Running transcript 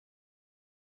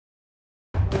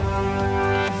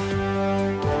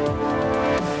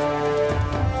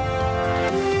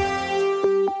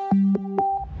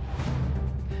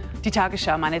Die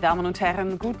Tagesschau, meine Damen und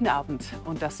Herren, guten Abend.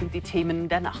 Und das sind die Themen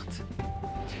der Nacht.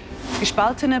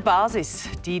 Gespaltene Basis.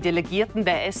 Die Delegierten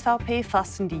der SVP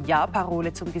fassen die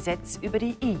Ja-Parole zum Gesetz über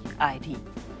die E-ID.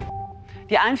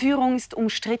 Die Einführung ist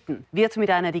umstritten. Wird mit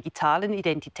einer digitalen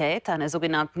Identität, einer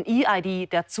sogenannten E-ID,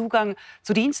 der Zugang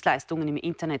zu Dienstleistungen im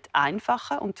Internet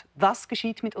einfacher? Und was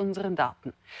geschieht mit unseren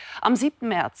Daten? Am 7.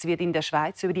 März wird in der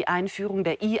Schweiz über die Einführung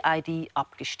der E-ID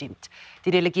abgestimmt.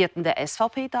 Die Delegierten der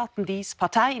SVP daten dies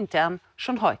parteiintern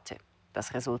schon heute.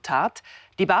 Das Resultat?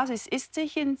 Die Basis ist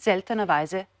sich in seltener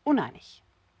Weise uneinig.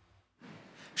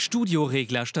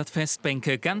 Studioregler statt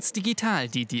Festbänke, ganz digital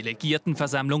die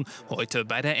Delegiertenversammlung heute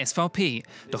bei der SVP.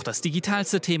 Doch das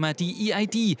digitalste Thema, die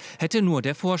E-ID, hätte nur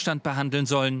der Vorstand behandeln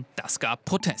sollen. Das gab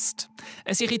Protest.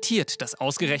 Es irritiert, dass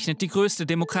ausgerechnet die größte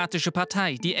demokratische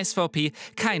Partei, die SVP,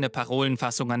 keine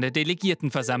Parolenfassung an der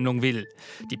Delegiertenversammlung will.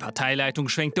 Die Parteileitung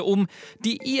schwenkte um,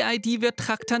 die E-ID wird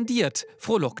traktandiert,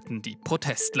 frohlockten die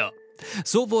Protestler.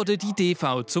 So wurde die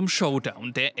DV zum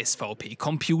Showdown der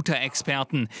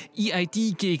SVP-Computerexperten.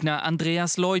 EID-Gegner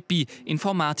Andreas Leupi,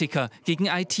 Informatiker gegen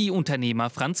IT-Unternehmer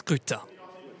Franz Grütter.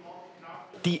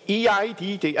 Die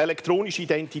EID, die elektronische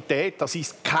Identität, das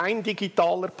ist kein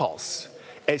digitaler Pass.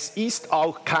 Es ist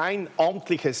auch kein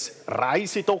amtliches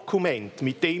Reisedokument,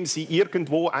 mit dem Sie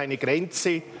irgendwo eine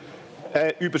Grenze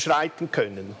überschreiten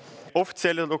können.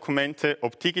 Offizielle Dokumente,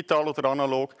 ob digital oder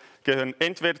analog, gehören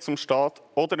entweder zum Staat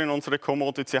oder in unsere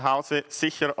Kommode zu Hause,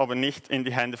 sicher aber nicht in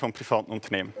die Hände von privaten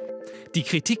Unternehmen. Die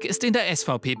Kritik ist in der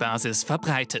SVP-Basis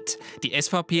verbreitet. Die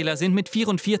SVPler sind mit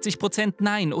 44%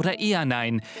 Nein oder eher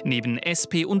Nein, neben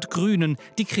SP und Grünen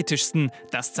die kritischsten.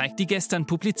 Das zeigt die gestern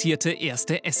publizierte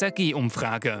erste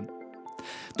SRG-Umfrage.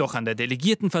 Doch an der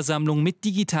Delegiertenversammlung mit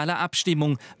digitaler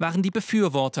Abstimmung waren die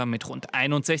Befürworter mit rund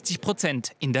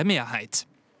 61% in der Mehrheit.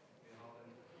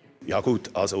 Ja gut,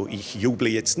 also ich juble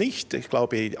jetzt nicht. Ich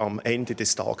glaube, am Ende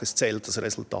des Tages zählt das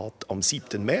Resultat am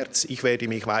 7. März. Ich werde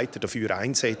mich weiter dafür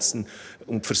einsetzen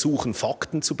und versuchen,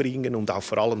 Fakten zu bringen und auch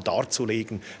vor allem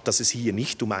darzulegen, dass es hier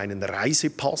nicht um einen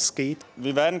Reisepass geht.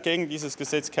 Wir werden gegen dieses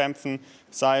Gesetz kämpfen,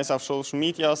 sei es auf Social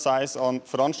Media, sei es an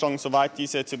Veranstaltungen, soweit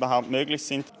diese jetzt überhaupt möglich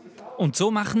sind. Und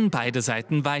so machen beide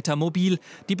Seiten weiter mobil,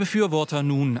 die Befürworter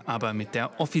nun aber mit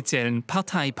der offiziellen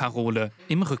Parteiparole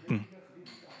im Rücken.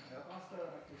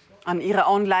 An ihrer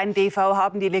Online-DV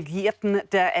haben die Delegierten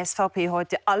der SVP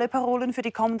heute alle Parolen für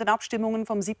die kommenden Abstimmungen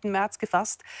vom 7. März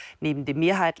gefasst. Neben dem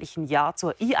mehrheitlichen Ja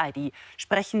zur E-ID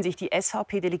sprechen sich die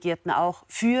SVP-Delegierten auch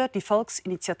für die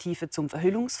Volksinitiative zum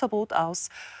Verhüllungsverbot aus.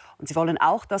 Und sie wollen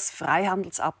auch das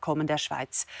Freihandelsabkommen der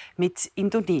Schweiz mit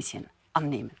Indonesien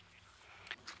annehmen.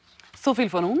 So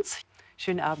viel von uns.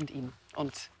 Schönen Abend Ihnen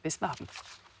und bis morgen.